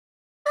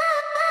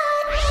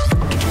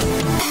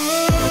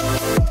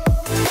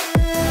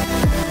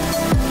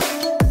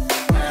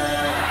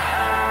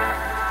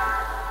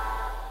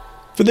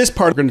For this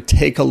part, we're going to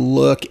take a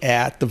look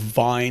at the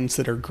vines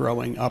that are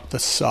growing up the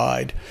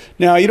side.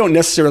 Now, you don't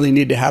necessarily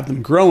need to have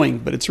them growing,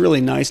 but it's really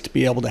nice to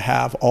be able to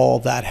have all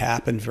that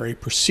happen very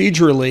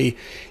procedurally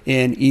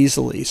and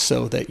easily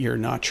so that you're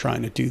not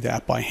trying to do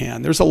that by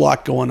hand. There's a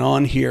lot going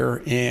on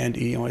here, and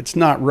it's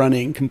not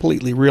running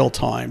completely real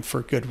time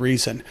for good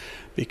reason,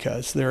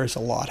 because there is a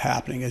lot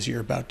happening, as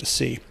you're about to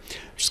see.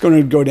 I'm just going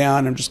to go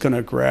down, I'm just going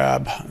to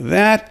grab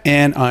that,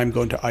 and I'm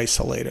going to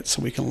isolate it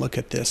so we can look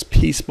at this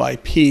piece by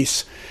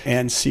piece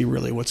and see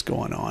really what's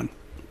going on.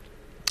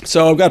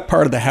 So I've got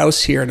part of the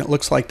house here, and it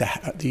looks like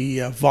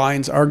the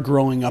vines are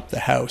growing up the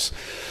house.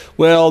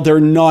 Well,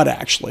 they're not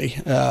actually.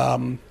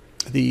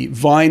 The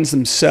vines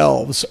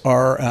themselves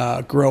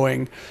are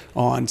growing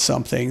on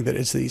something that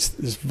is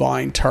this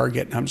vine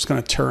target. And I'm just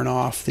going to turn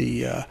off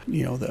the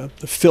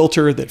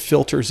filter that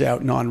filters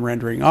out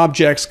non-rendering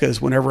objects,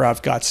 because whenever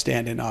I've got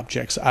stand-in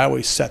objects, I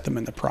always set them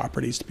in the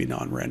properties to be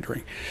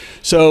non-rendering.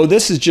 So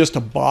this is just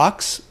a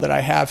box that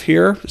I have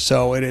here.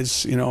 So it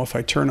is, if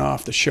I turn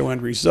off the show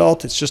end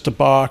result, it's just a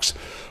box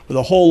with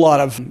a whole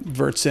lot of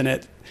verts in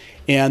it.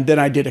 And then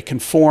I did a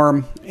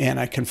conform, and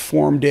I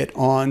conformed it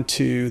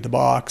onto the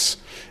box.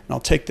 And I'll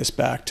take this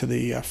back to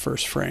the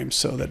first frame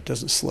so that it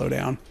doesn't slow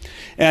down.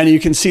 And you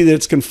can see that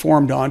it's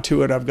conformed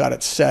onto it. I've got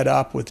it set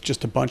up with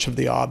just a bunch of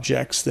the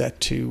objects that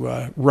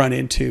to run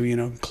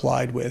into,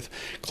 collide with.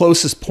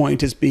 Closest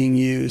point is being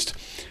used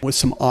with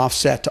some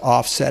offset to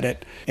offset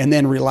it, and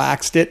then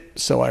relaxed it.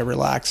 So I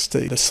relaxed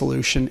the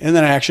solution. And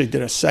then I actually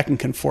did a second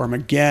conform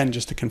again,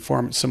 just to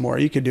conform it some more.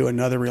 You could do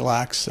another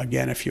relax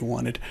again if you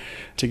wanted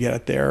to get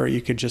it there. Or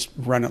you could just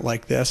run it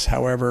like this,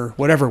 however,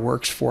 whatever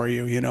works for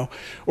you,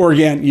 Or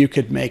again, you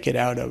could make it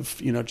out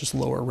of, just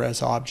lower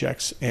res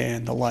objects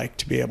and the like,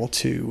 to be able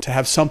to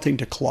have something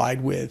to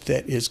collide with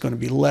that is going to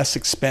be less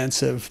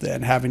expensive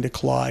than having to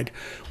collide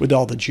with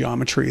all the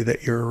geometry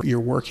that you're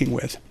working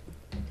with.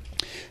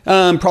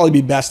 Probably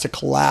be best to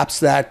collapse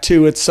that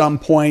too at some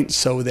point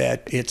so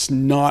that it's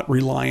not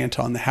reliant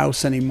on the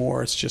house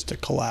anymore. It's just a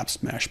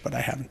collapsed mesh, but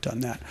I haven't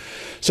done that.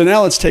 So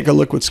now let's take a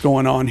look what's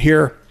going on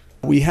here.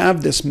 We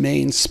have this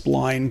main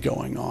spline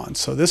going on.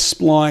 So this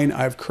spline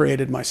I've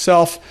created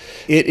myself.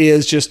 It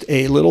is just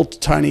a little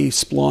tiny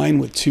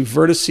spline with two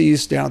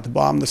vertices down at the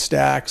bottom of the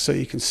stack. So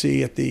you can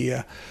see at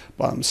the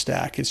bottom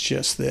stack, it's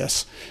just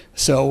this.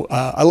 So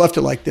I left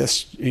it like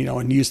this,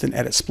 and used an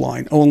edit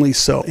spline only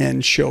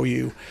and show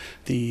you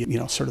the,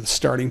 sort of the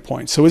starting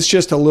point. So it's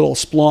just a little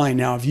spline.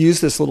 Now I've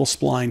used this little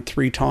spline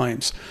 3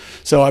 times.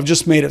 So I've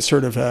just made it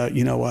sort of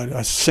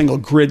a single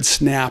grid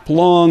snap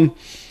long,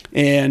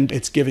 and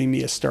it's giving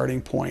me a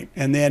starting point.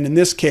 And then in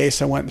this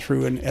case, I went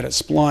through and edit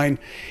spline,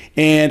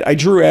 and I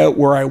drew out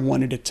where I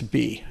wanted it to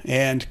be,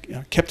 and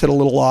kept it a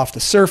little off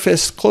the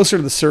surface. Closer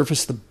to the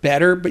surface, the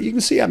better, but you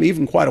can see I'm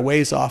even quite a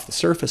ways off the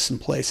surface in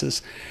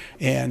places,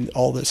 and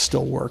all this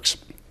still works.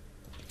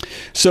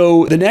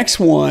 So the next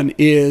one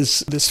is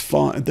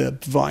the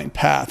vine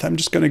path. I'm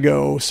just going to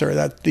go,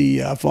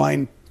 the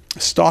vine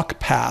stock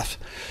path.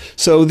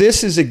 So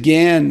this is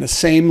again the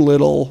same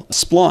little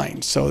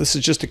spline. So this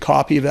is just a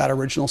copy of that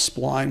original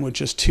spline with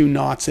just 2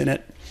 knots in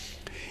it.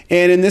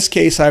 And in this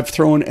case, I've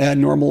thrown a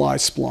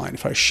normalized spline.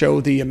 If I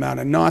show the amount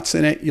of knots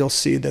in it, you'll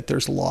see that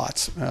there's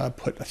lots.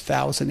 Put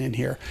 1,000 in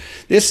here.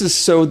 This is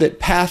so that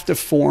path to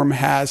form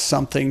has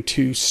something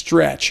to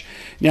stretch.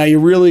 Now you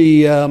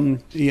really,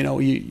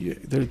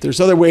 there's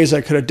other ways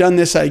I could have done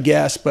this, I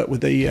guess, but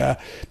with the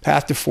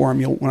path to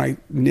form, when I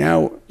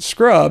now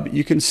scrub,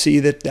 you can see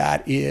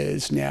that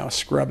is now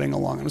scrubbing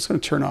along. I'm just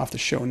going to turn off the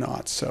show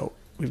knots. So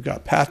we've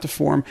got path to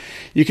form.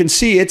 You can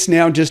see it's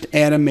now just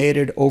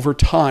animated over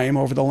time,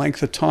 over the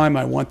length of time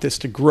I want this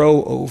to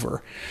grow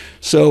over.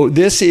 So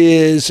this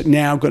is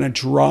now going to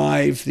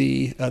drive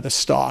the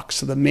stock,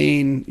 so the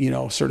main,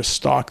 sort of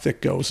stock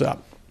that goes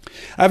up.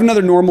 I have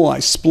another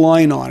normalized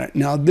spline on it.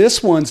 Now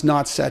this one's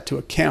not set to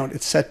a count,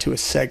 it's set to a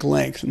seg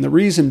length. And the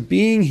reason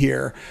being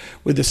here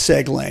with the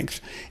seg length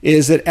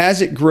is that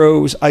as it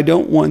grows, I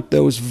don't want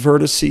those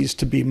vertices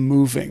to be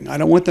moving. I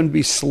don't want them to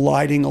be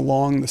sliding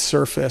along the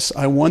surface.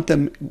 I want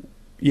them,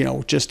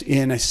 just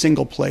in a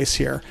single place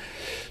here.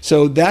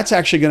 So that's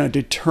actually going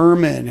to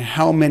determine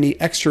how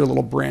many extra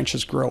little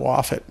branches grow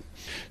off it.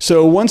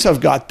 So once I've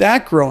got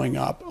that growing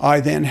up, I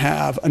then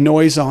have a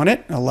noise on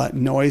it. I'll let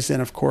noise in,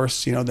 of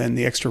course, then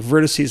the extra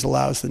vertices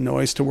allows the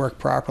noise to work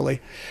properly.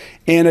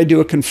 And I do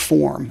a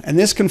conform. And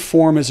this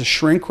conform is a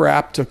shrink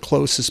wrap to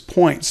closest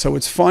point. So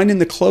it's finding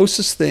the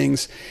closest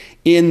things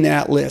in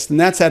that list. And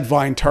that's that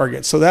vine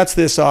target. So that's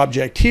this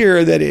object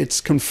here that it's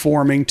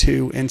conforming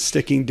to and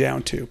sticking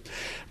down to.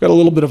 Got a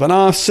little bit of an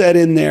offset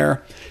in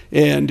there.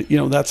 And,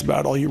 that's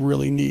about all you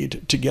really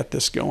need to get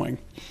this going.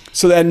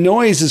 So that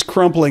noise is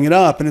crumpling it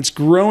up, and it's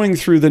growing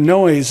through the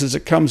noise as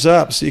it comes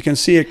up. So you can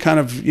see it kind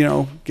of,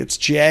 gets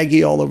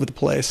jaggy all over the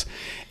place.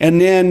 And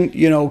then,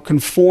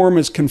 conform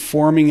is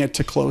conforming it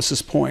to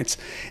closest points.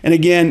 And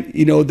again,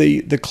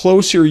 the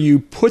closer you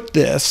put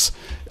this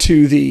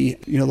to the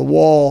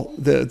wall,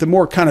 the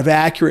more kind of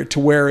accurate to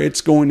where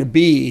it's going to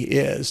be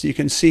is. You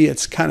can see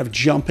it's kind of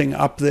jumping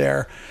up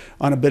there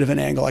on a bit of an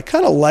angle. I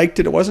kind of liked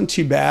it. It wasn't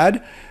too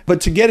bad. But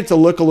to get it to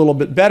look a little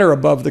bit better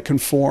above the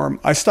conform,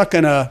 I stuck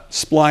in a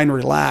spline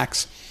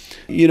relax.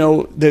 You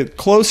know, the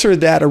closer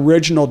that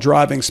original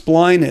driving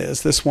spline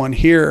is, this one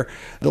here,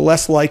 the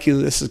less likely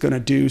this is going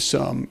to do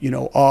some, you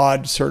know,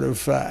 odd sort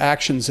of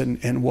actions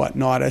and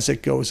whatnot as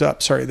it goes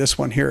up. Sorry, this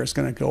one here is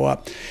going to go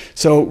up.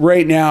 So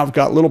right now I've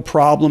got little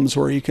problems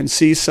where you can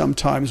see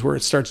sometimes where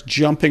it starts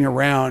jumping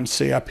around,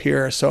 say up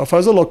here. So if I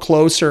was a little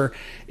closer,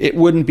 it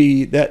wouldn't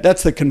be that.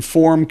 That's the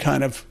conform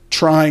kind of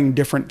trying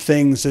different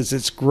things as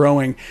it's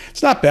growing.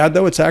 It's not bad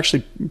though. It's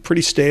actually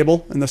pretty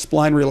stable, and the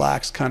spline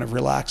relax kind of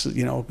relaxes,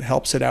 you know,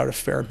 helps it out a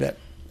fair bit.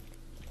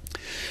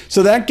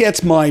 So that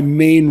gets my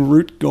main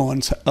root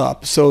going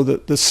up. So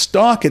the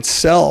stock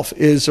itself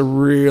is a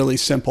really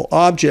simple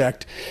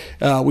object.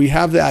 We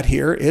have that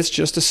here. It's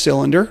just a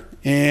cylinder,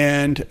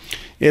 and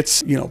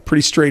it's, you know,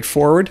 pretty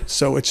straightforward.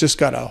 So it's just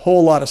got a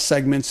whole lot of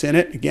segments in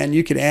it. Again,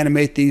 you could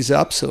animate these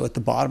up so at the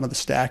bottom of the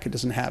stack it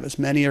doesn't have as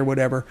many or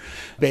whatever,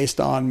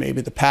 based on maybe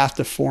the path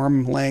to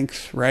form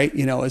length, right?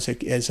 You know, as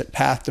it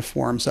path to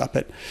forms up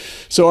it.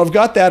 So I've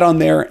got that on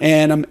there,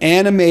 and I'm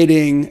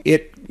animating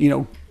it, you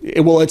know,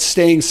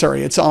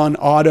 it's on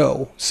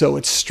auto. So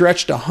it's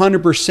stretched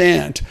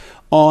 100%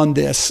 on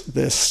this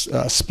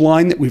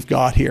spline that we've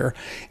got here,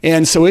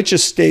 and so it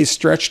just stays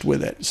stretched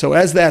with it. So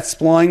as that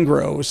spline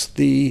grows,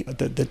 the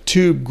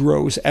tube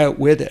grows out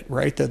with it,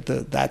 right?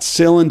 That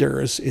cylinder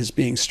is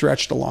being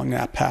stretched along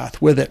that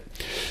path with it.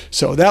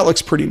 So that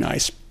looks pretty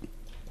nice.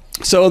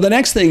 So the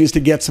next thing is to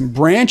get some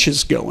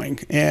branches going.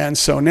 And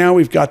so now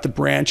we've got the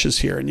branches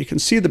here, and you can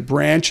see the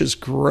branches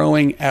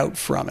growing out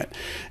from it.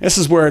 This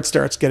is where it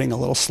starts getting a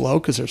little slow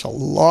because there's a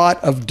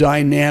lot of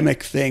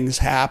dynamic things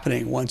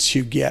happening once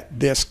you get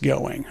this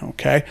going,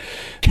 okay?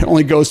 It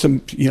only goes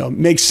to, you know,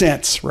 make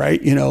sense,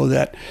 right? You know,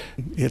 that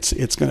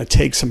it's going to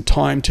take some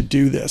time to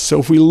do this. So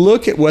if we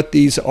look at what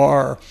these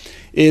are,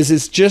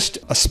 is just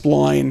a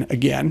spline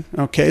again,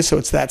 okay? So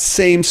it's that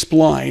same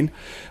spline,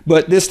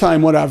 but this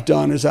time what I've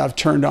done is I've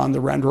turned on the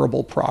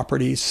renderable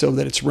properties so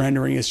that its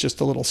rendering is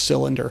just a little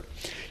cylinder.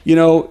 You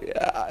know,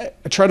 I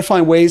try to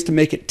find ways to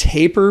make it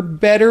taper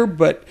better,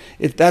 but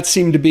that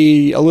seemed to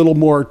be a little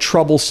more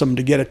troublesome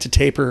to get it to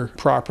taper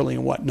properly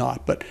and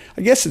whatnot. But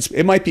I guess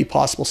it might be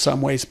possible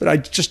some ways, but I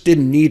just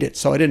didn't need it,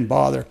 so I didn't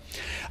bother.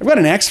 I've got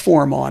an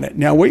X-form on it.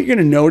 Now, what you're going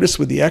to notice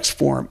with the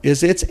X-form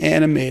is it's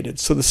animated.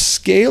 So the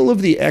scale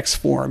of the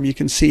X-form, you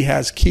can see,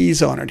 has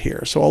keys on it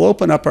here. So I'll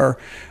open up our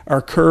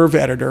curve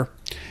editor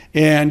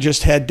and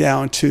just head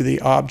down to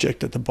the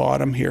object at the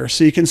bottom here.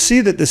 So you can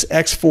see that this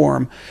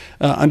X-form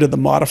under the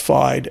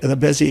modified, the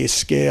Bezier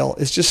scale,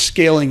 is just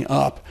scaling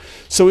up.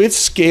 So it's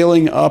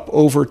scaling up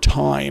over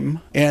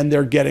time, and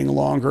they're getting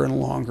longer and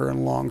longer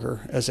and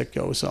longer as it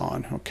goes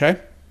on,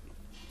 okay?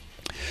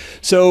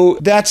 So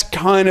that's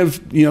kind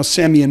of, you know,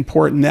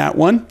 semi-important, that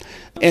one.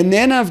 And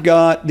then I've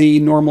got the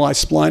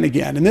normalized spline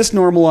again. And this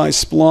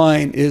normalized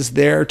spline is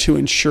there to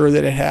ensure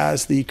that it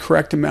has the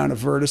correct amount of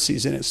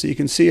vertices in it. So you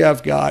can see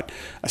I've got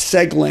a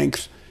seg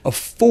length of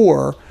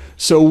 4.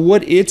 So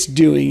what it's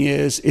doing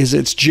is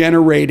it's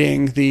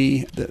generating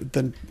the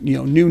you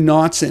know, new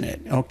knots in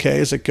it, okay,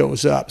 as it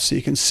goes up. So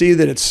you can see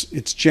that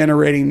it's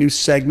generating new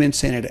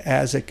segments in it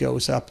as it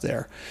goes up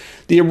there.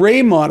 The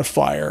array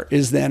modifier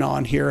is then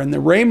on here, and the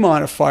array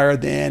modifier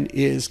then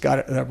is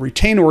got a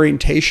retain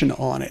orientation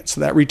on it.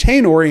 So that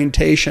retain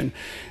orientation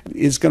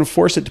is going to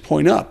force it to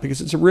point up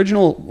because its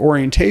original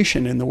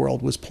orientation in the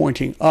world was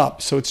pointing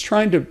up. So it's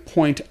trying to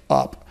point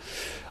up.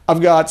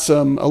 I've got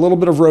a little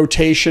bit of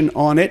rotation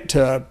on it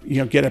to, you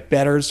know, get it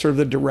better, sort of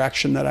the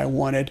direction that I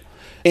wanted.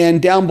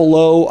 And down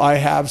below, I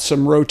have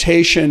some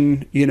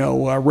rotation, you know,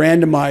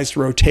 randomized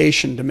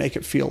rotation to make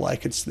it feel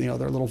like it's, you know,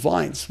 they're little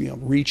vines, you know,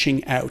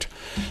 reaching out.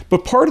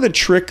 But part of the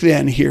trick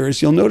then here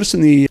is you'll notice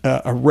in the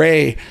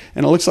array,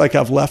 and it looks like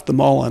I've left them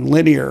all on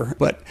linear,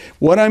 but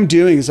what I'm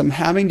doing is I'm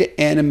having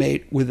to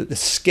animate with the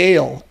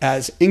scale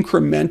as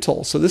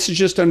incremental. So this is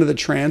just under the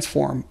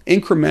transform,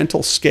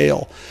 incremental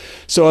scale.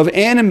 So I've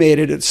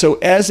animated it so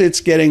as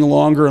it's getting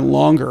longer and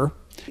longer,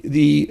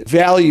 the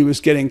value is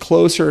getting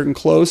closer and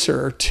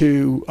closer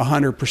to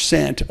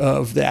 100%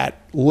 of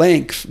that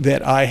length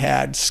that I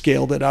had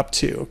scaled it up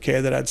to, okay,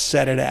 that I'd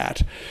set it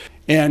at.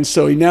 And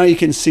so now you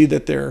can see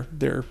that they're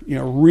you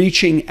know,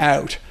 reaching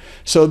out.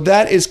 So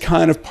that is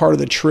kind of part of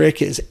the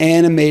trick, is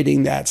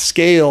animating that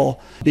scale,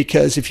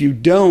 because if you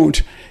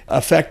don't,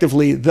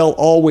 effectively, they'll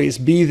always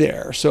be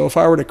there. So if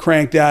I were to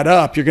crank that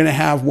up, you're going to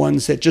have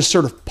ones that just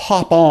sort of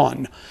pop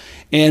on.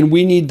 And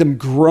we need them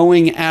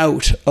growing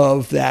out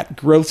of that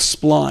growth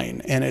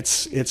spline, and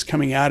it's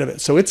coming out of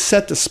it. So it's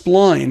set to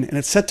spline, and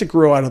it's set to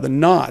grow out of the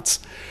knots.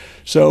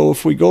 So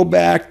if we go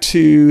back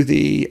to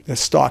the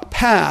stock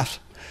path,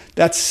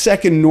 that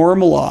second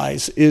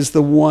normalize is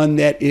the one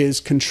that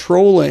is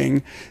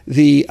controlling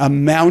the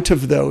amount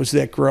of those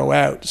that grow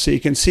out. So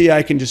you can see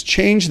I can just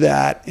change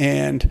that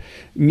and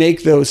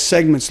make those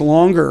segments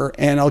longer,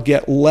 and I'll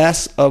get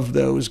less of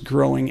those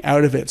growing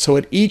out of it. So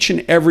at each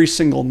and every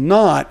single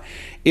knot,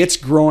 it's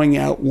growing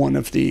out one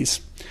of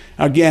these.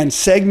 Again,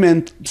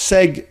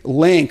 seg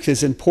length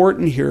is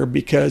important here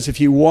because if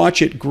you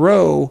watch it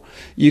grow,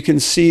 you can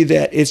see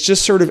that it's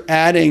just sort of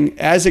adding,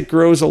 as it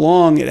grows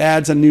along, it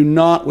adds a new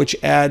knot, which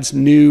adds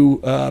new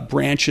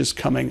branches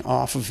coming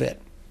off of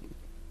it.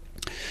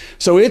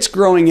 So it's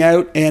growing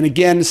out, and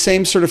again, the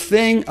same sort of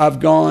thing.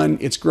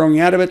 It's growing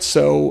out of it,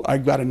 so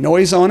I've got a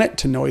noise on it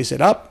to noise it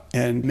up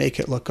and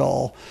make it look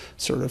all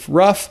sort of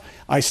rough.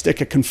 I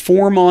stick a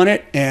conform on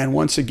it, and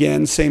once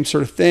again, same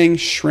sort of thing,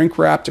 shrink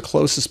wrap to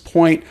closest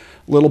point,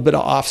 a little bit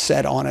of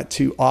offset on it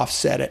to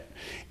offset it.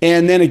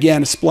 And then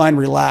again, a spline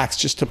relax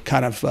just to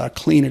kind of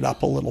clean it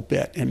up a little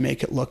bit and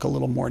make it look a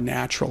little more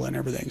natural and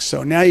everything.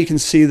 So now you can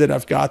see that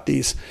I've got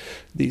these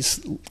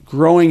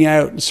growing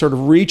out and sort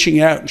of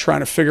reaching out and trying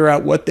to figure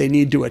out what they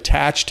need to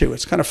attach to.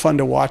 It's kind of fun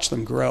to watch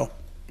them grow.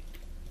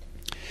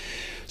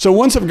 So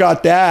once I've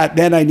got that,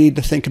 then I need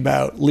to think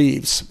about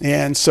leaves.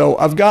 And so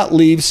I've got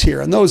leaves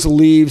here, and those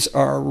leaves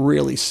are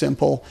really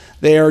simple.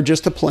 They are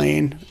just a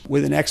plane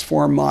with an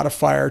X-form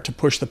modifier to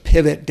push the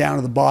pivot down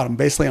to the bottom.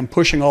 Basically, I'm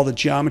pushing all the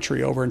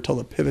geometry over until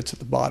the pivot's at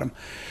the bottom.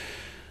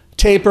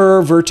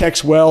 Taper,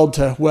 vertex weld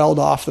to weld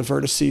off the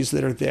vertices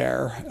that are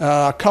there.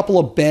 A couple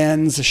of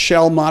bends, a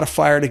shell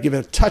modifier to give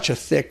it a touch of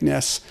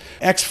thickness.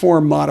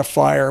 X-form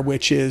modifier,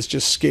 which is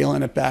just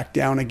scaling it back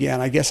down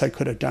again. I guess I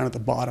could have done it at the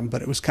bottom,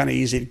 but it was kind of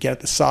easy to get at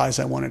the size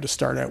I wanted to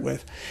start out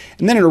with.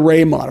 And then an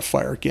array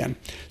modifier again.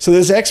 So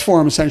this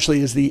X-form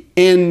essentially is the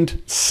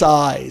end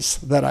size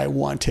that I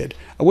wanted.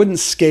 I wouldn't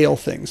scale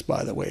things,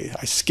 by the way.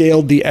 I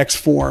scaled the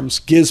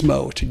X-form's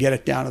gizmo to get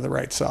it down to the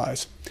right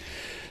size.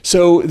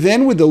 So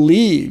then with the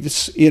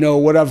leaves,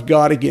 what I've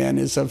got again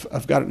is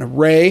I've got an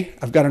array,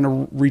 I've got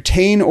a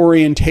retain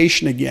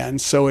orientation again.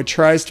 So it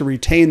tries to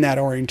retain that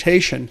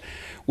orientation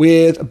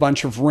with a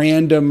bunch of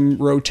random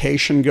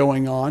rotation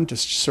going on,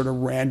 just sort of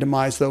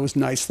randomize those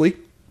nicely.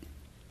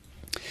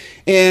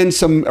 And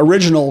some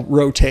original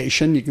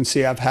rotation. You can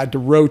see I've had to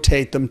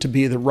rotate them to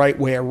be the right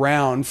way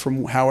around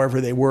from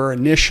however they were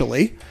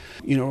initially,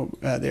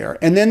 there.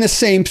 And then the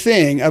same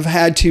thing, I've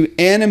had to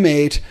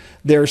animate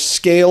their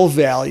scale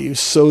values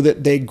so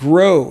that they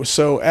grow.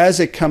 So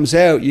as it comes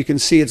out, you can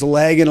see it's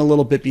lagging a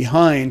little bit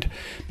behind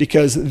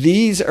because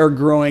these are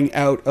growing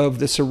out of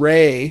this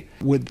array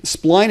with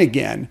spline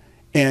again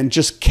and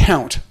just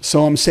count.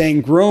 So I'm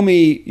saying grow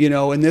me,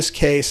 in this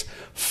case,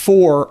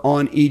 4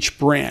 on each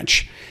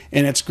branch.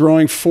 And it's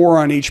growing 4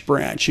 on each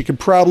branch. You could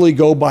probably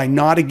go by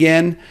knot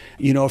again,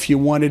 if you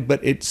wanted,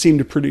 but it seemed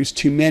to produce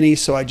too many.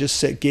 So I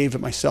just gave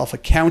it myself a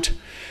count.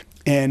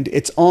 And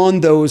it's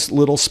on those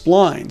little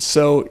splines.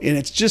 So, and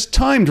it's just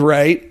timed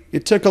right.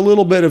 It took a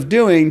little bit of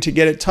doing to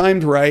get it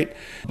timed right.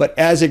 But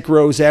as it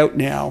grows out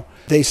now,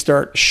 they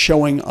start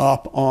showing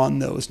up on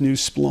those new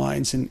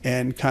splines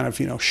and kind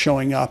of,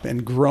 showing up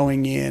and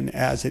growing in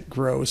as it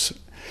grows.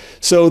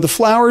 So the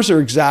flowers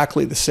are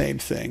exactly the same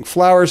thing.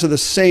 Flowers are the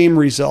same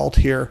result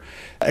here,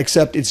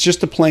 except it's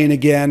just a plane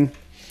again.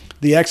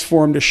 The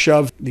X-form to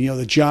shove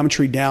the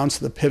geometry down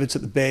so the pivot's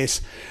at the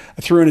base.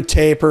 I threw in a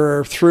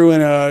taper, threw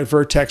in a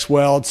vertex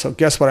weld. So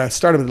guess what? I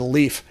started with a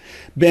leaf.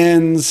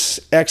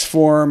 Bends,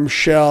 X-form,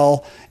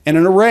 shell, and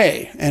an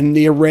array. And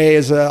the array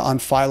is on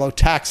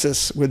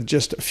phyllotaxis with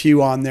just a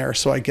few on there.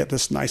 So I get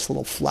this nice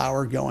little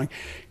flower going.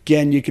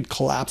 Again, you could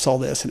collapse all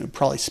this and it would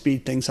probably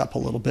speed things up a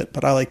little bit,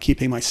 but I like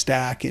keeping my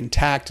stack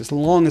intact as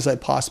long as I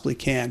possibly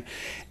can.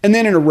 And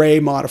then an array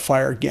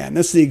modifier again.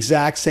 This is the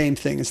exact same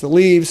thing as the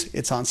leaves.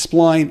 It's on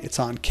spline, it's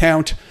on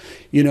count.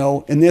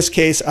 In this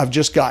case, I've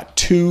just got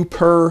 2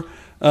 per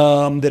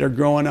that are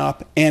growing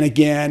up. And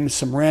again,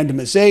 some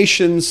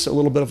randomizations, a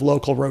little bit of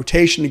local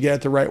rotation to get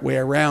it the right way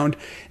around.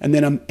 And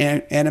then I'm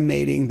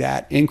animating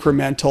that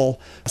incremental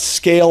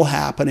scale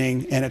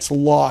happening, and it's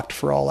locked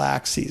for all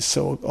axes.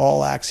 So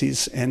all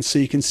axes. And so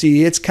you can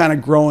see it's kind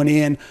of growing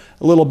in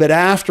a little bit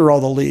after all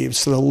the leaves.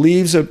 So the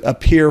leaves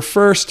appear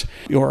first,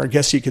 or I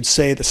guess you could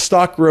say the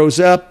stalk grows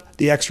up.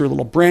 The extra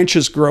little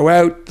branches grow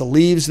out, the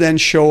leaves then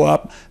show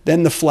up,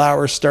 then the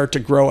flowers start to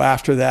grow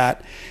after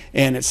that,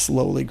 and it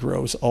slowly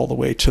grows all the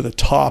way to the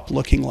top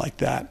looking like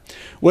that.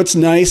 What's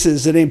nice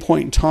is at any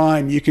point in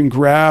time, you can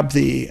grab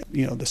the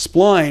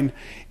spline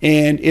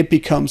and it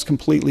becomes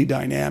completely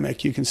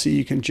dynamic. You can see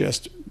you can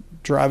just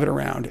drive it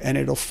around and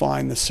it'll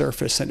find the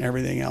surface and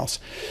everything else.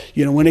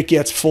 When it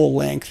gets full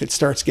length, it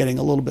starts getting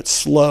a little bit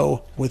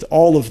slow with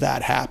all of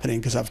that happening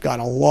because I've got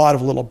a lot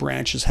of little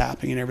branches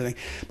happening and everything.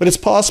 But it's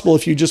possible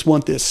if you just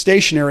want this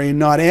stationary and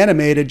not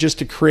animated, just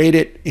to create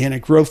it in a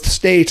growth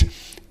state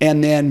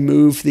and then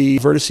move the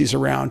vertices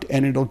around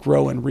and it'll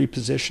grow and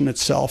reposition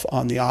itself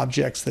on the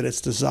objects that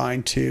it's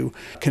designed to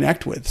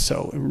connect with.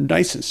 So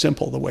nice and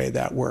simple the way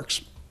that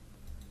works.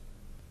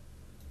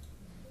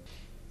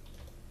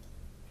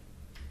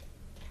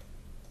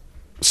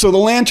 So the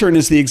lantern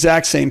is the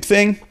exact same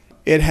thing.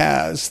 It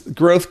has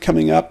growth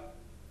coming up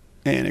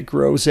and it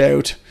grows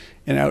out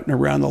and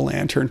around the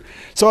lantern.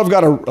 So I've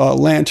got a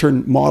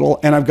lantern model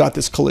and I've got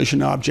this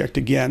collision object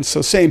again.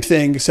 So same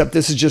thing, except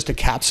this is just a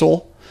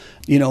capsule,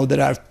 that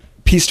I've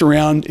pieced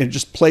around and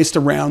just placed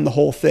around the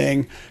whole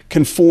thing,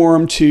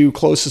 conform to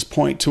closest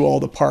point to all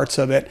the parts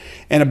of it,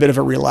 and a bit of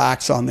a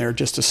relax on there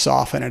just to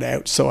soften it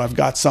out. So I've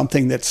got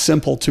something that's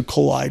simple to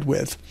collide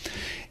with.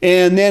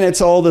 And then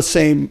it's all the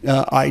same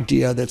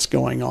idea that's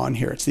going on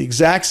here. It's the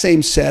exact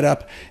same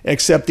setup,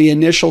 except the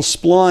initial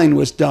spline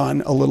was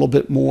done a little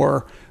bit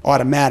more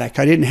automatic.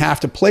 I didn't have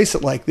to place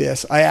it like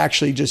this. I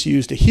actually just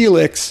used a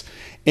helix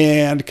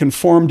and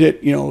conformed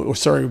it,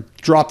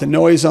 dropped the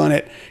noise on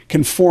it,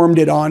 conformed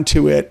it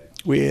onto it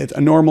with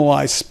a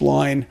normalized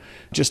spline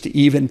just to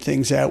even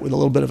things out with a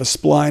little bit of a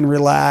spline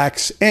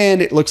relax,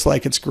 and it looks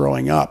like it's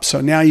growing up.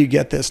 So now you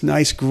get this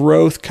nice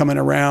growth coming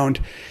around,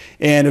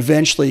 and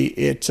eventually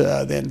it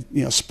then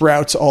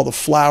sprouts all the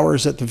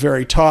flowers at the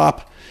very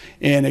top,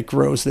 and it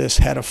grows this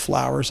head of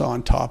flowers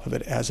on top of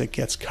it as it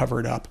gets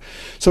covered up.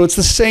 So it's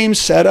the same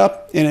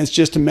setup, and it's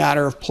just a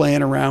matter of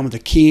playing around with the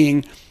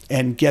keying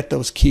and get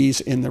those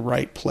keys in the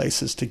right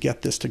places to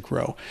get this to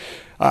grow.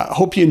 I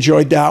hope you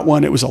enjoyed that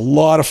one. It was a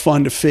lot of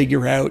fun to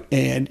figure out,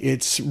 and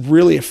it's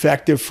really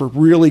effective for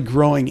really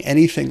growing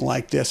anything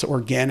like this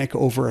organic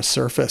over a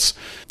surface.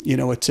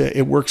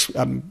 It works.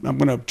 I'm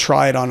going to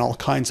try it on all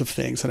kinds of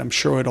things, and I'm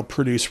sure it'll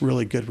produce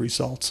really good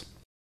results.